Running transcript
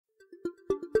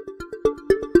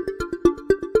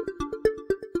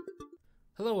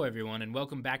Hello everyone and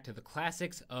welcome back to the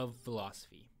Classics of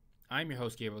Philosophy. I'm your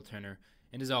host Gabriel Turner,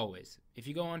 and as always, if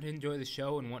you go on to enjoy the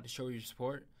show and want to show your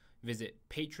support, visit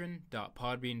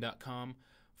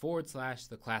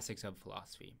patron.podbean.com/the Classics of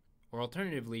Philosophy, or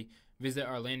alternatively, visit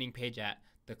our landing page at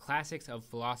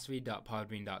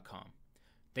theclassicsofphilosophy.podbean.com.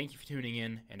 Thank you for tuning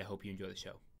in, and I hope you enjoy the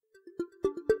show.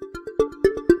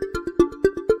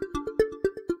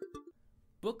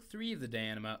 Book 3 of the De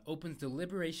Anima opens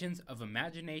deliberations of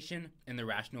imagination and the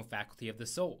rational faculty of the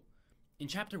soul. In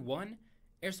Chapter 1,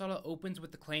 Aristotle opens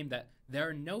with the claim that there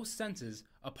are no senses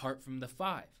apart from the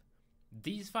five.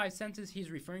 These five senses he is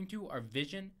referring to are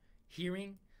vision,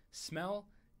 hearing, smell,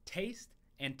 taste,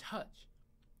 and touch.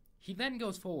 He then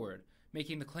goes forward,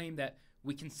 making the claim that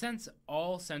we can sense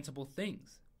all sensible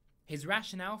things. His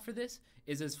rationale for this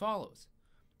is as follows.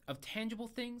 Of tangible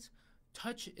things,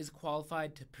 touch is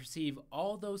qualified to perceive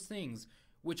all those things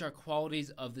which are qualities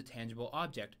of the tangible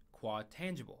object, qua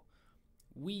tangible.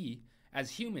 We,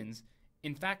 as humans,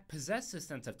 in fact possess the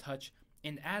sense of touch,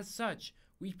 and as such,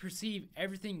 we perceive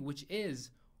everything which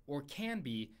is, or can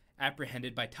be,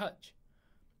 apprehended by touch.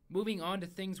 Moving on to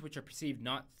things which are perceived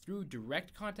not through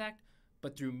direct contact,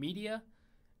 but through media,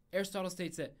 Aristotle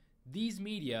states that these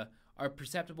media are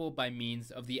perceptible by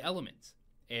means of the elements,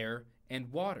 air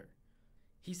and water.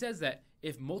 He says that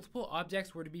if multiple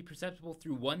objects were to be perceptible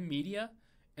through one media,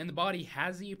 and the body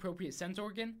has the appropriate sense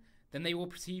organ, then they will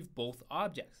perceive both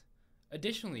objects.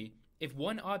 Additionally, if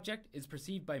one object is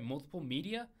perceived by multiple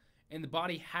media, and the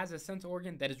body has a sense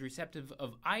organ that is receptive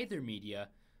of either media,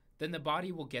 then the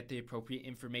body will get the appropriate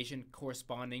information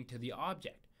corresponding to the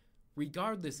object,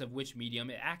 regardless of which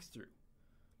medium it acts through.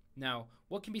 Now,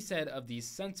 what can be said of these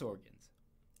sense organs?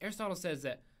 Aristotle says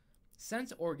that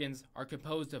sense organs are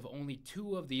composed of only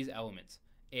two of these elements,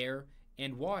 air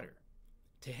and water.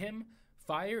 To him,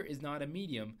 fire is not a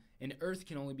medium, and earth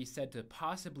can only be said to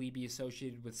possibly be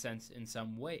associated with sense in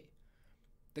some way.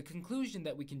 The conclusion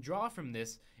that we can draw from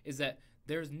this is that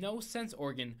there is no sense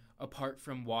organ apart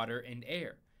from water and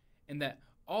air, and that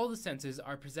all the senses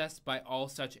are possessed by all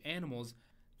such animals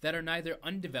that are neither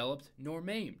undeveloped nor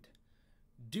maimed,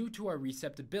 due to our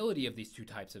receptibility of these two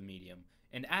types of medium,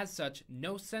 and as such,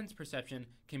 no sense perception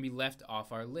can be left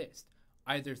off our list,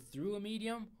 either through a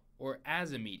medium or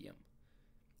as a medium.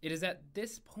 It is at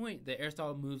this point that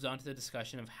Aristotle moves on to the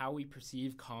discussion of how we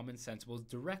perceive common sensibles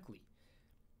directly.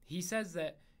 He says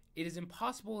that it is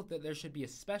impossible that there should be a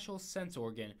special sense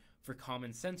organ for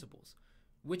common sensibles,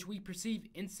 which we perceive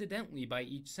incidentally by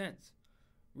each sense.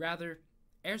 Rather,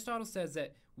 Aristotle says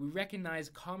that we recognize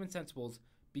common sensibles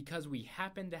because we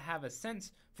happen to have a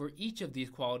sense for each of these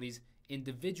qualities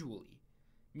individually,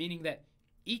 meaning that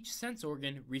each sense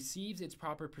organ receives its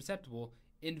proper perceptible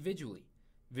individually,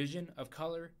 vision of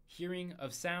color, hearing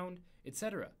of sound,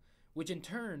 etc., which in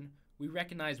turn we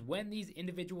recognize when these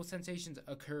individual sensations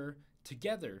occur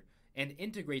together and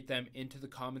integrate them into the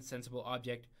common sensible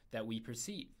object that we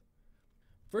perceive.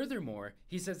 Furthermore,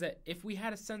 he says that if we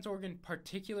had a sense organ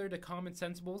particular to common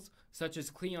sensibles, such as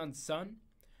Cleon's sun,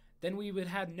 then we would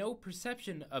have no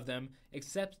perception of them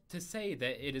except to say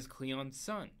that it is Cleon's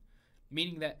sun,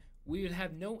 meaning that we would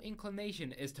have no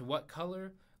inclination as to what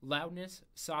color, loudness,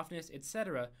 softness,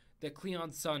 etc. that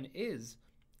Cleon's sun is,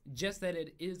 just that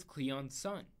it is Cleon's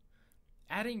sun.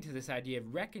 Adding to this idea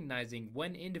of recognizing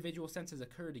when individual senses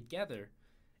occur together,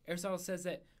 Aristotle says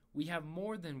that we have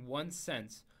more than one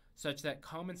sense such that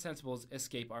common sensibles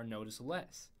escape our notice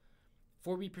less.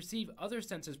 For we perceive other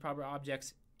senses proper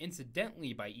objects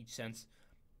incidentally by each sense,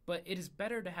 but it is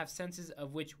better to have senses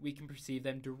of which we can perceive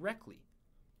them directly.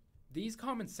 These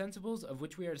common sensibles of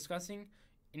which we are discussing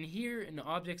inhere in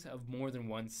objects of more than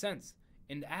one sense,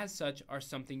 and as such are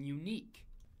something unique.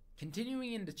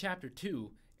 Continuing into Chapter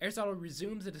 2, Aristotle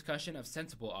resumes the discussion of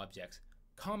sensible objects,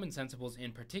 common sensibles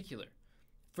in particular,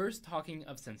 first talking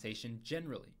of sensation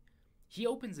generally. He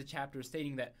opens the chapter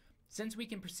stating that since we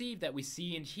can perceive that we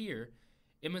see and hear,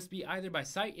 it must be either by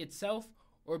sight itself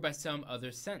or by some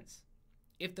other sense.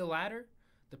 If the latter,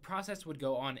 the process would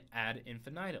go on ad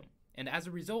infinitum, and as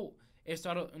a result,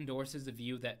 Aristotle endorses the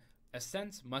view that a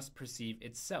sense must perceive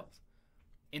itself.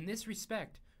 In this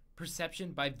respect,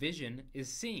 perception by vision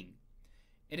is seeing.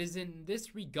 It is in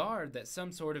this regard that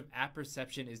some sort of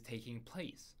apperception is taking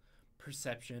place,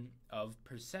 perception of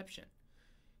perception.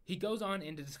 He goes on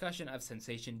into discussion of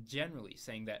sensation generally,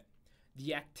 saying that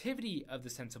the activity of the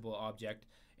sensible object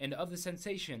and of the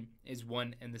sensation is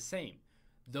one and the same,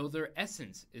 though their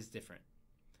essence is different.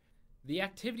 The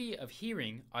activity of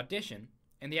hearing, audition,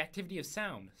 and the activity of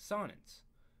sound, sonance.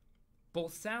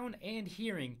 Both sound and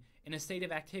hearing in a state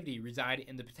of activity reside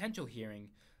in the potential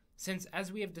hearing, since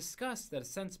as we have discussed that a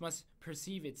sense must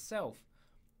perceive itself,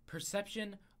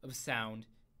 perception of sound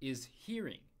is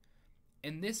hearing,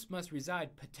 and this must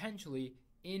reside potentially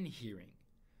in hearing.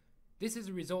 This is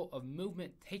a result of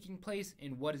movement taking place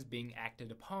in what is being acted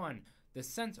upon, the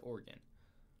sense organ.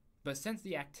 But since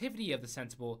the activity of the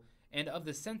sensible and of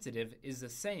the sensitive is the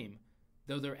same,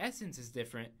 though their essence is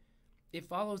different, it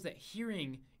follows that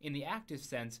hearing in the active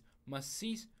sense must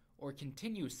cease or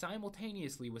continue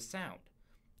simultaneously with sound,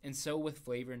 and so with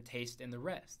flavor and taste and the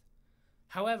rest.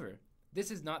 However, this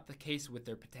is not the case with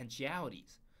their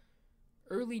potentialities.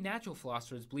 Early natural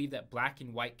philosophers believed that black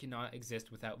and white cannot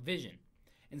exist without vision,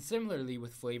 and similarly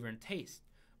with flavor and taste,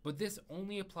 but this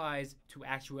only applies to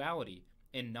actuality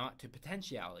and not to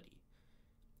potentiality.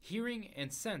 Hearing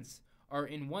and sense are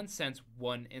in one sense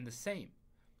one and the same.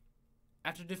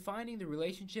 After defining the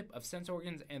relationship of sense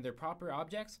organs and their proper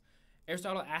objects,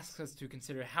 Aristotle asks us to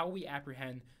consider how we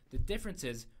apprehend the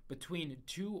differences between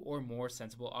two or more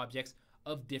sensible objects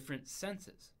of different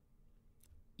senses.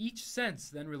 Each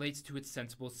sense then relates to its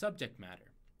sensible subject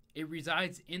matter. It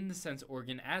resides in the sense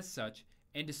organ as such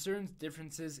and discerns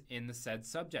differences in the said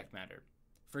subject matter.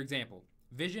 For example,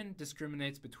 vision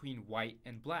discriminates between white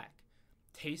and black,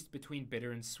 taste between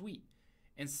bitter and sweet,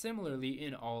 and similarly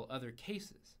in all other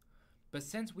cases. But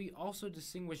since we also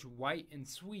distinguish white and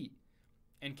sweet,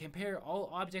 and compare all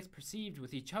objects perceived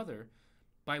with each other,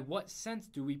 by what sense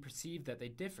do we perceive that they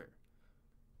differ?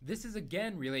 This is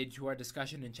again related to our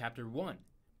discussion in Chapter 1,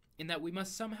 in that we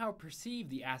must somehow perceive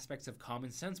the aspects of common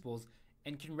sensibles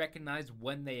and can recognize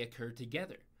when they occur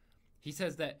together. He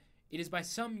says that it is by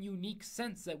some unique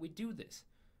sense that we do this,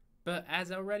 but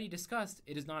as already discussed,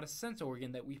 it is not a sense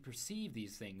organ that we perceive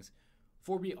these things,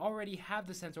 for we already have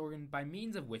the sense organ by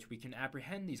means of which we can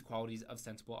apprehend these qualities of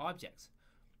sensible objects.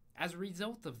 As a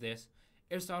result of this,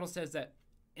 Aristotle says that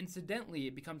incidentally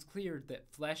it becomes clear that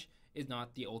flesh is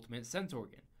not the ultimate sense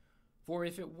organ, for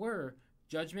if it were,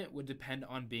 judgment would depend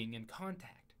on being in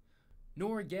contact.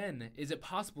 Nor again is it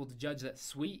possible to judge that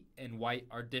sweet and white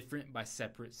are different by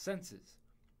separate senses,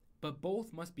 but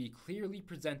both must be clearly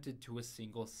presented to a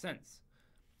single sense.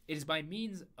 It is by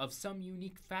means of some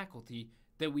unique faculty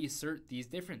that we assert these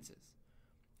differences.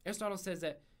 Aristotle says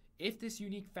that if this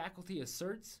unique faculty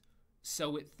asserts,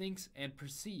 so it thinks and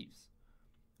perceives.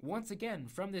 Once again,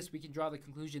 from this we can draw the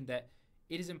conclusion that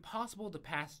it is impossible to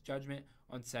pass judgment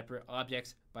on separate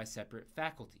objects by separate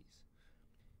faculties.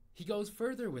 He goes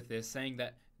further with this, saying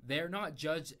that they are not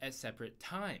judged at separate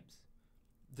times.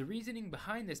 The reasoning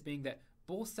behind this being that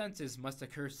both senses must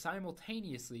occur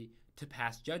simultaneously to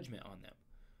pass judgment on them.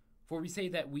 For we say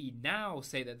that we now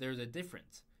say that there is a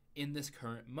difference in this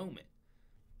current moment.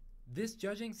 This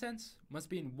judging sense must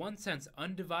be in one sense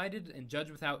undivided and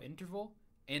judged without interval,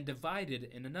 and divided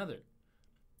in another.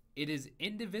 It is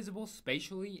indivisible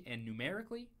spatially and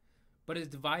numerically, but is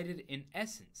divided in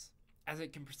essence, as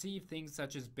it can perceive things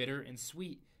such as bitter and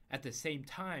sweet at the same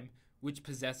time, which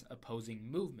possess opposing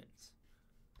movements.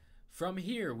 From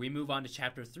here, we move on to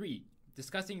Chapter 3,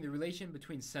 discussing the relation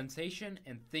between sensation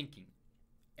and thinking.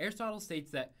 Aristotle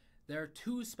states that there are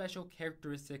two special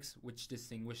characteristics which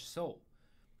distinguish soul.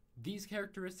 These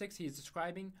characteristics he is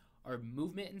describing are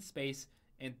movement in space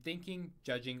and thinking,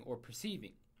 judging, or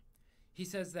perceiving. He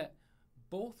says that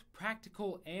both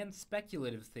practical and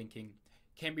speculative thinking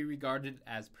can be regarded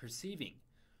as perceiving,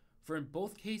 for in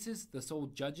both cases the soul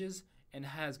judges and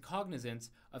has cognizance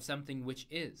of something which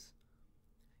is.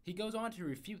 He goes on to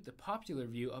refute the popular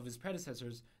view of his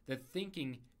predecessors that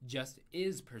thinking just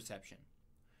is perception,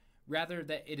 rather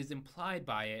that it is implied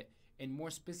by it, and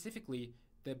more specifically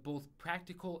that both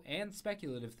practical and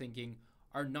speculative thinking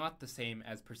are not the same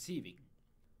as perceiving.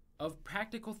 Of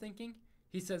practical thinking,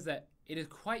 he says that it is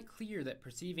quite clear that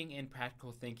perceiving and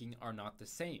practical thinking are not the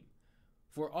same,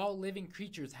 for all living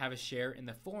creatures have a share in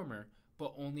the former,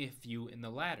 but only a few in the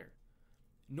latter.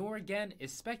 Nor again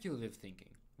is speculative thinking,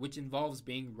 which involves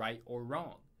being right or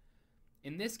wrong.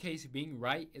 In this case, being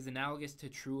right is analogous to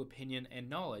true opinion and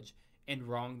knowledge, and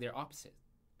wrong their opposite.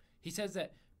 He says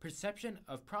that perception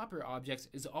of proper objects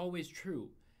is always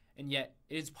true, and yet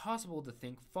it is possible to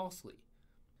think falsely.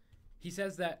 He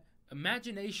says that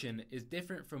imagination is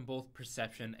different from both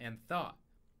perception and thought.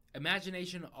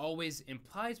 Imagination always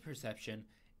implies perception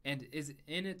and is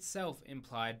in itself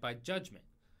implied by judgment.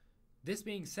 This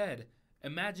being said,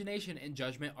 imagination and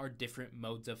judgment are different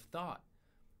modes of thought.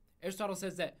 Aristotle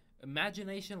says that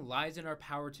imagination lies in our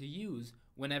power to use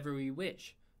whenever we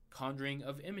wish, conjuring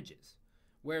of images,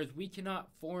 whereas we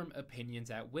cannot form opinions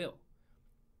at will.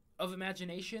 Of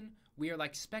imagination, we are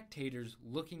like spectators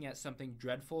looking at something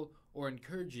dreadful or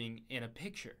encouraging in a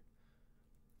picture.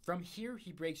 From here,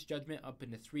 he breaks judgment up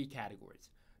into three categories: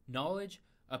 knowledge,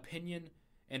 opinion,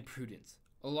 and prudence,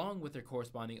 along with their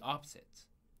corresponding opposites.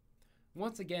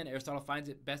 Once again, Aristotle finds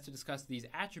it best to discuss these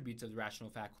attributes of the rational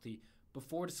faculty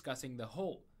before discussing the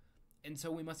whole, and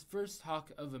so we must first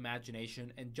talk of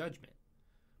imagination and judgment.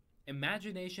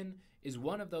 Imagination is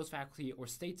one of those faculty or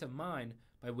states of mind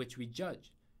by which we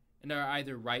judge, and are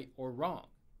either right or wrong.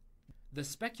 The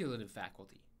speculative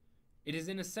faculty. It is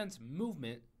in a sense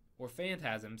movement, or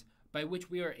phantasms, by which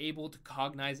we are able to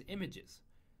cognize images.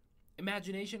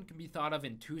 Imagination can be thought of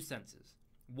in two senses,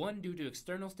 one due to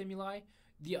external stimuli,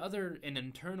 the other an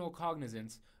internal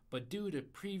cognizance, but due to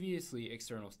previously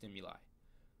external stimuli.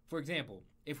 For example,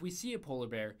 if we see a polar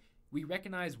bear, we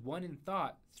recognize one in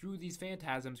thought through these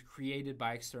phantasms created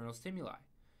by external stimuli.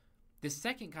 The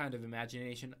second kind of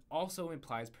imagination also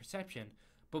implies perception,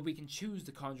 but we can choose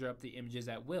to conjure up the images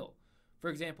at will. For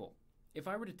example, if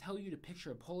I were to tell you to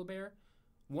picture a polar bear,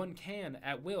 one can,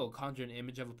 at will, conjure an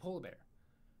image of a polar bear.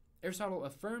 Aristotle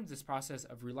affirms this process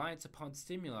of reliance upon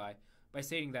stimuli by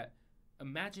stating that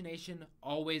imagination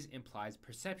always implies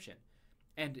perception,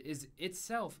 and is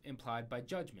itself implied by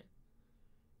judgment.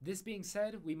 This being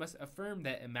said, we must affirm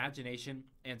that imagination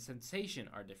and sensation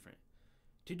are different.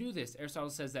 To do this, Aristotle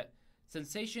says that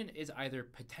sensation is either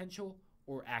potential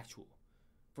or actual.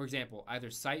 For example,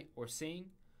 either sight or seeing,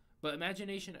 but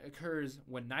imagination occurs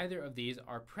when neither of these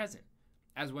are present,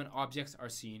 as when objects are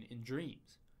seen in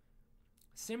dreams.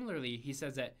 Similarly, he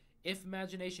says that if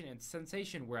imagination and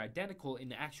sensation were identical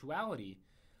in actuality,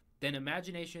 then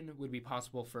imagination would be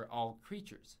possible for all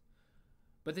creatures.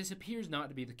 But this appears not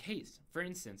to be the case. For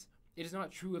instance, it is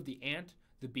not true of the ant,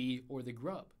 the bee, or the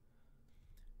grub.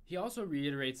 He also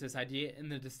reiterates this idea in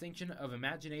the distinction of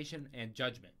imagination and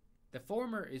judgment. The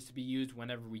former is to be used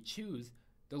whenever we choose,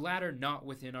 the latter not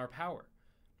within our power.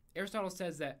 Aristotle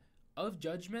says that of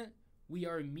judgment, we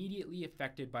are immediately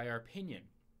affected by our opinion,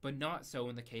 but not so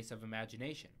in the case of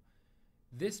imagination.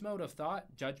 This mode of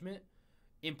thought, judgment,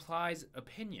 implies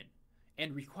opinion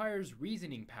and requires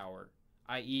reasoning power,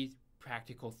 i.e.,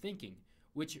 practical thinking,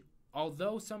 which,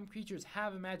 although some creatures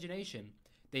have imagination,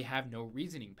 they have no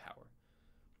reasoning power.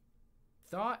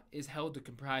 Thought is held to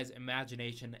comprise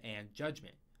imagination and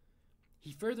judgment.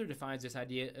 He further defines this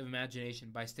idea of imagination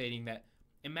by stating that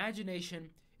imagination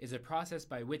is a process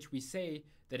by which we say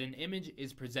that an image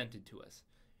is presented to us.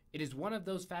 It is one of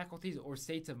those faculties or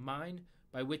states of mind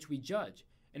by which we judge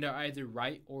and are either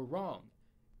right or wrong,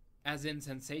 as in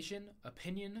sensation,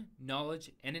 opinion,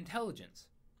 knowledge, and intelligence.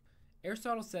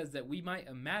 Aristotle says that we might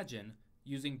imagine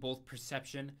using both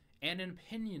perception and an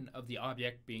opinion of the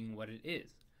object being what it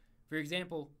is. For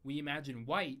example, we imagine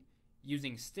white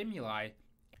using stimuli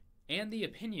and the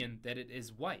opinion that it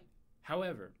is white.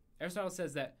 However, Aristotle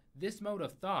says that this mode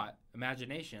of thought,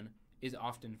 imagination, is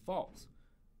often false,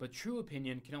 but true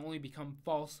opinion can only become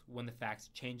false when the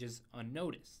fact changes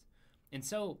unnoticed. And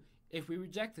so, if we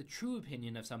reject the true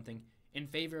opinion of something in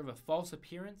favor of a false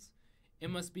appearance, it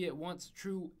must be at once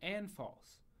true and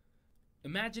false.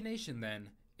 Imagination,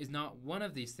 then, is not one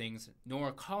of these things, nor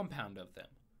a compound of them.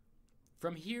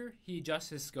 From here, he adjusts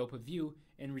his scope of view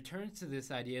and returns to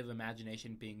this idea of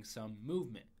imagination being some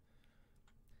movement.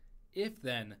 If,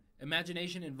 then,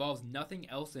 imagination involves nothing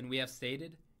else than we have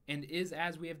stated, and is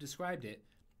as we have described it,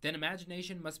 then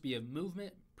imagination must be a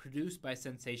movement produced by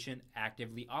sensation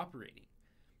actively operating.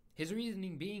 His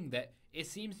reasoning being that it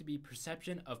seems to be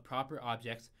perception of proper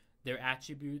objects, their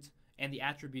attributes, and the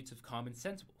attributes of common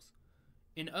sensibles.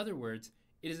 In other words,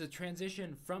 it is a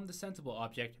transition from the sensible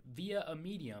object via a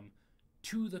medium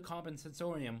to the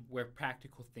compensorium where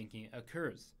practical thinking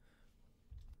occurs.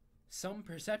 Some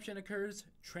perception occurs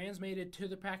transmitted to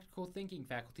the practical thinking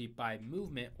faculty by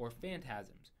movement or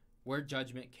phantasms, where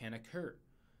judgment can occur.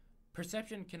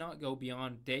 Perception cannot go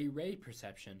beyond de re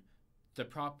perception, the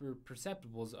proper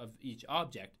perceptibles of each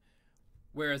object,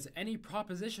 whereas any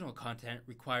propositional content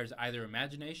requires either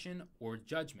imagination or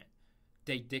judgment,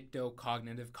 de dicto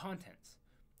cognitive contents.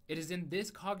 It is in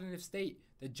this cognitive state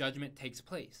that judgment takes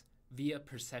place, via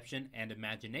perception and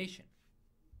imagination.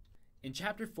 In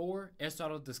Chapter 4,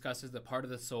 Aristotle discusses the part of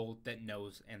the soul that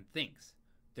knows and thinks,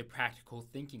 the practical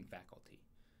thinking faculty.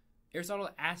 Aristotle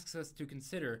asks us to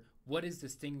consider what its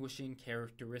distinguishing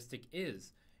characteristic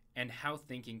is and how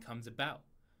thinking comes about.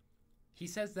 He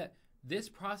says that this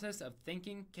process of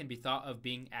thinking can be thought of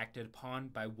being acted upon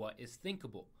by what is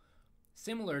thinkable,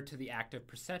 similar to the act of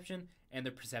perception and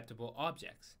the perceptible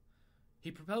objects.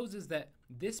 He proposes that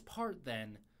this part,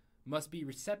 then, must be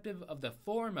receptive of the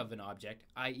form of an object,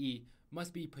 i.e.,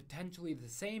 must be potentially the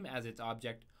same as its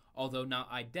object, although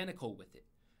not identical with it.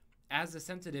 As the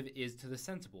sensitive is to the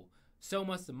sensible, so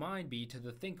must the mind be to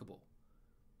the thinkable.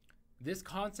 This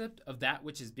concept of that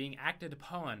which is being acted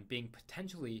upon being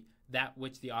potentially that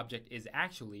which the object is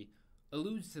actually,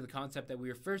 alludes to the concept that we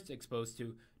were first exposed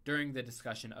to during the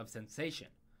discussion of sensation.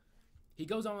 He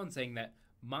goes on saying that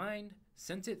mind,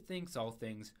 since it thinks all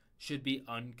things, should be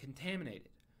uncontaminated.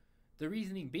 The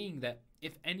reasoning being that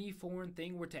if any foreign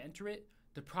thing were to enter it,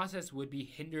 the process would be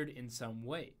hindered in some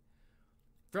way.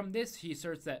 From this, he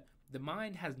asserts that the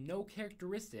mind has no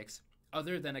characteristics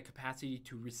other than a capacity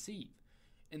to receive,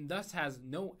 and thus has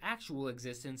no actual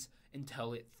existence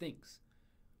until it thinks.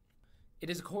 It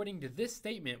is according to this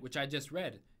statement, which I just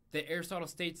read, that Aristotle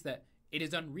states that it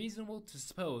is unreasonable to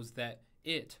suppose that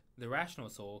it, the rational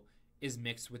soul, is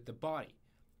mixed with the body.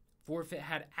 For if it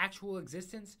had actual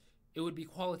existence, it would be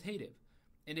qualitative,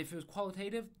 and if it was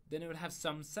qualitative, then it would have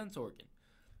some sense organ.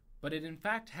 But it in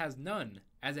fact has none,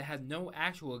 as it has no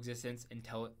actual existence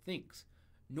until it thinks,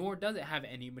 nor does it have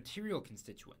any material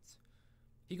constituents.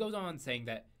 He goes on saying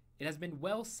that it has been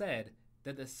well said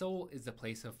that the soul is the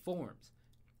place of forms,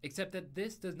 except that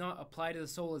this does not apply to the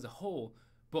soul as a whole,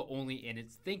 but only in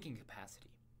its thinking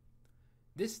capacity.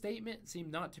 This statement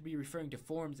seemed not to be referring to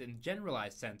forms in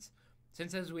generalized sense,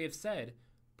 since as we have said,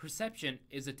 perception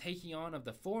is a taking on of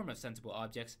the form of sensible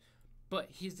objects, but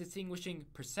he is distinguishing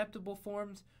perceptible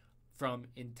forms from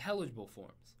intelligible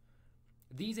forms.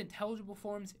 These intelligible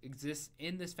forms exist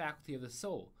in this faculty of the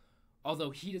soul,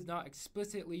 although he does not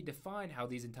explicitly define how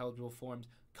these intelligible forms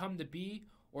come to be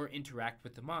or interact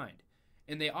with the mind,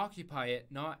 and they occupy it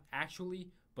not actually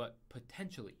but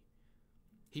potentially.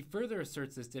 He further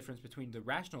asserts this difference between the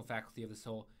rational faculty of the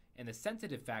soul and the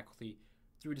sensitive faculty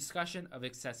through a discussion of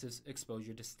excessive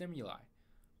exposure to stimuli.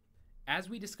 As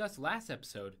we discussed last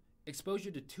episode,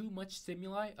 exposure to too much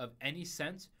stimuli of any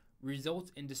sense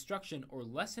results in destruction or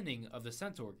lessening of the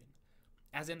sense organ,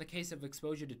 as in the case of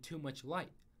exposure to too much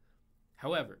light.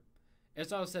 However,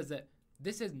 Aristotle says that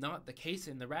this is not the case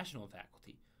in the rational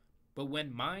faculty, but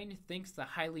when mind thinks the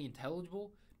highly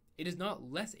intelligible, it is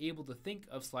not less able to think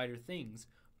of slighter things,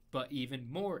 but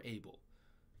even more able.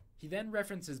 He then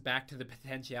references back to the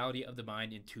potentiality of the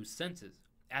mind in two senses,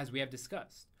 as we have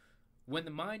discussed. When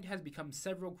the mind has become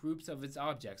several groups of its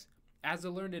objects, as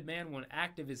a learned man when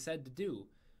active is said to do,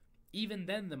 even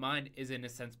then the mind is in a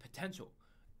sense potential,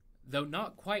 though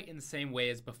not quite in the same way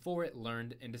as before it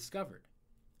learned and discovered.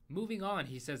 Moving on,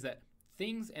 he says that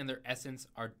things and their essence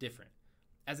are different,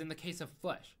 as in the case of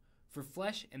flesh, for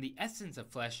flesh and the essence of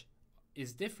flesh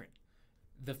is different.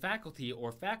 The faculty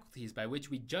or faculties by which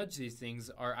we judge these things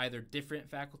are either different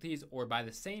faculties or by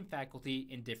the same faculty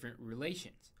in different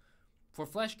relations. For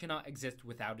flesh cannot exist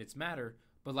without its matter,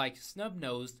 but like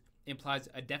snub-nosed implies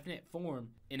a definite form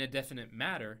in a definite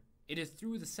matter, it is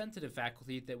through the sensitive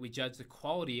faculty that we judge the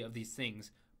quality of these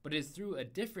things, but it is through a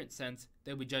different sense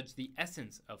that we judge the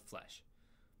essence of flesh.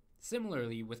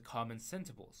 Similarly with common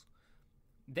sensibles.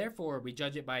 Therefore, we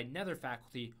judge it by another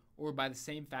faculty or by the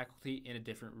same faculty in a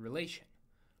different relation.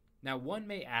 Now one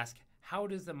may ask, how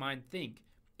does the mind think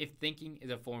if thinking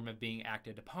is a form of being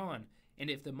acted upon, and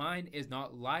if the mind is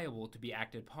not liable to be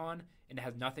acted upon and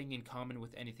has nothing in common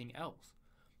with anything else?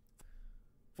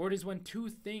 For it is when two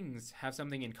things have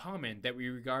something in common that we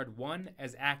regard one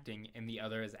as acting and the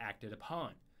other as acted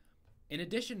upon. In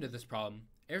addition to this problem,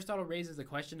 Aristotle raises the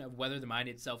question of whether the mind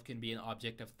itself can be an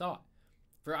object of thought,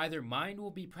 for either mind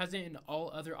will be present in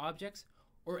all other objects,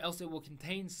 or else it will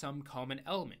contain some common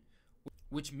element,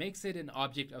 which makes it an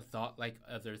object of thought like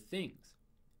other things.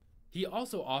 He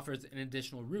also offers an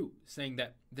additional route, saying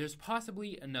that there's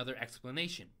possibly another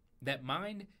explanation, that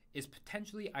mind is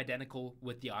potentially identical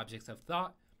with the objects of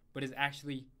thought, but is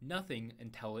actually nothing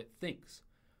until it thinks.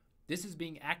 This is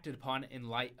being acted upon in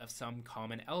light of some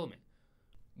common element.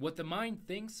 What the mind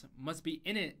thinks must be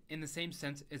in it in the same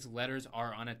sense as letters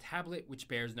are on a tablet which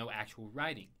bears no actual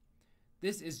writing.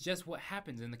 This is just what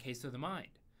happens in the case of the mind.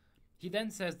 He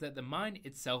then says that the mind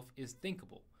itself is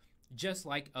thinkable, just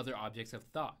like other objects of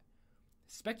thought.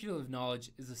 Speculative knowledge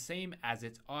is the same as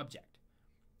its object.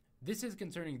 This is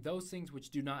concerning those things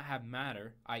which do not have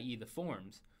matter, i.e. the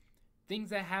forms. Things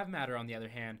that have matter, on the other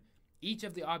hand, each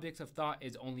of the objects of thought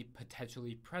is only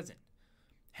potentially present.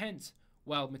 Hence,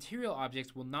 while material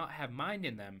objects will not have mind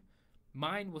in them,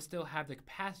 mind will still have the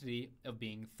capacity of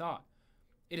being thought.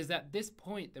 It is at this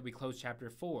point that we close chapter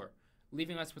 4,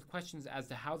 leaving us with questions as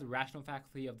to how the rational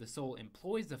faculty of the soul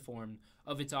employs the form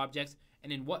of its objects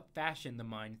and in what fashion the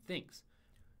mind thinks.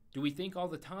 Do we think all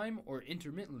the time or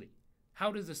intermittently?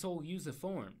 How does the soul use the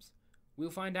forms? We'll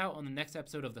find out on the next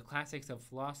episode of the Classics of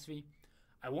Philosophy.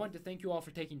 I want to thank you all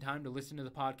for taking time to listen to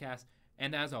the podcast,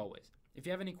 and as always, if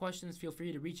you have any questions, feel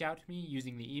free to reach out to me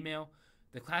using the email,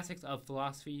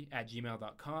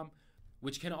 theclassicsofphilosophy@gmail.com,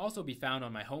 which can also be found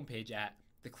on my homepage at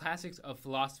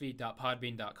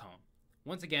theclassicsofphilosophy.podbean.com.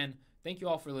 Once again, thank you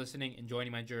all for listening and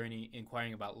joining my journey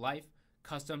inquiring about life,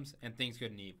 customs, and things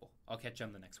good and evil. I'll catch you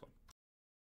on the next one.